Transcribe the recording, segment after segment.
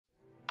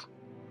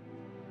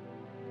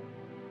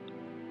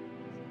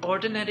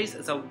Ordinaries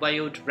is a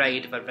wild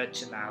ride of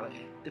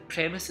originality. The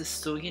premise is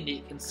so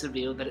unique and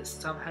surreal that it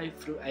somehow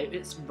throughout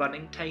its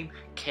running time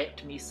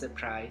kept me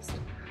surprised.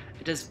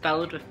 It is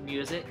filled with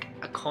music,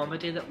 a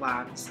comedy that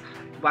lands,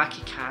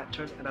 wacky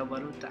characters and a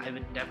world that I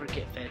would never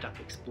get fed up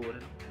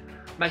exploring.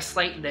 My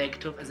slight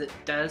negative is it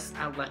does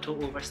a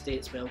little overstay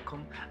its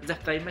welcome, as I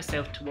find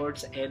myself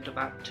towards the end of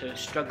Act 2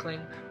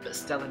 struggling but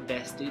still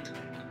invested.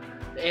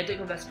 The ending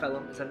of this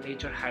film is a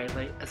major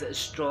highlight as it is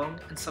strong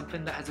and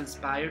something that has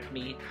inspired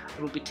me and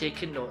will be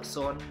taking notes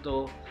on,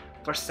 though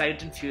for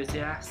sound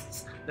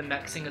enthusiasts the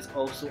mixing is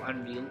also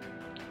unreal.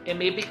 It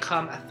may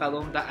become a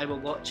film that I will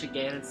watch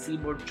again and see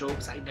more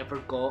jokes I never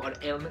got or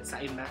elements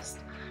that I missed.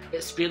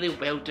 It's really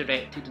well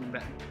directed and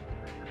written.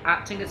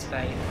 Acting is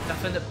fine,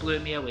 nothing that blew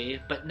me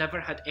away, but never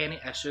had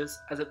any issues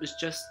as it was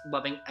just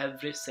loving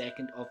every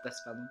second of this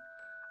film.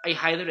 I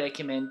highly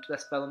recommend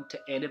this film to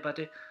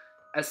anybody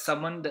as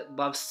someone that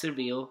loves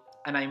surreal,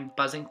 and I'm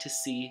buzzing to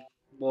see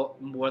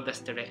what more this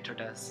director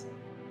does.